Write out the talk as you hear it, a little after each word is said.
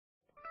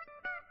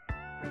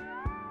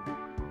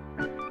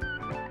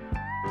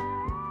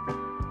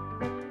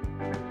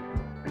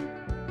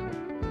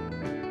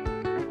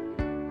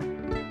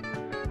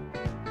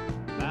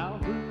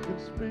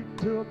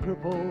to a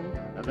cripple,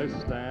 and they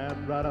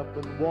stand right up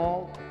and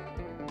walk.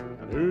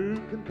 And who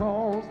can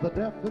cause the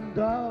deaf and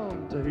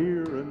dumb to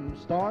hear and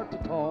start to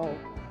talk?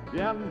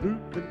 Yeah, and who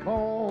can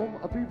calm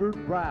a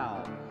fevered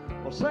brow,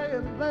 or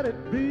saying let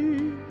it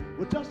be,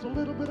 with just a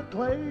little bit of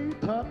clay,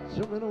 touch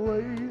them in a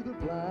way the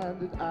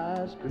blinded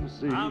eyes can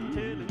see. I'm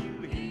telling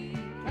you he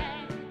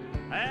can,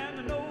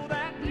 and I know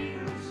that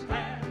he'll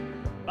stand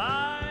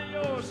by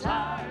your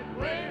side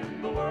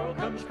when the world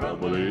comes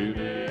crumbling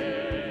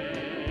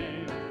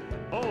in.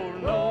 Oh,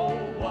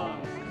 no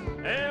one's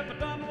ever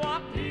done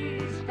what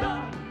he's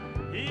done.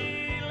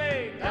 He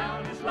laid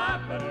down his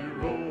life and he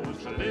rose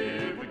to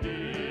live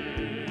again.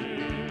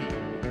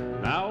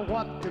 Now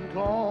what can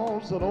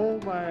cause an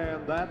old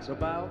man that's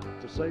about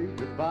to say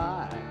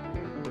goodbye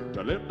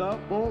to lift up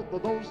both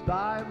of those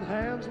dying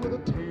hands with a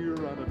tear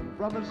running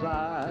from his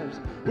eyes?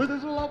 With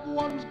his loved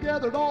ones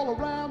gathered all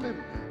around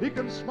him, he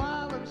can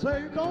smile and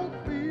say, don't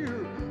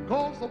fear,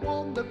 cause the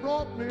one that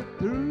brought me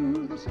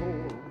through the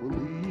storm will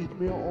lead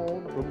me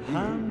on from here.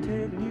 I'm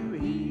telling you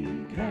he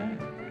can,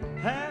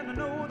 and I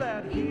know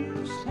that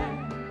he'll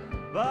stand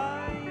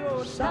by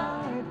your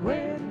side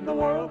when the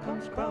world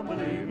comes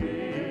crumbling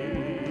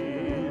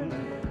in.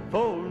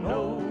 For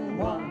no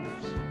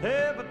one's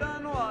ever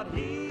done what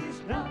he's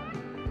done.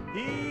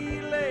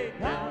 He laid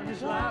down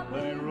his life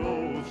when he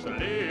rose to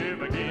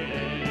live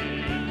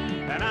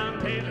again. And I'm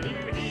telling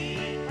you he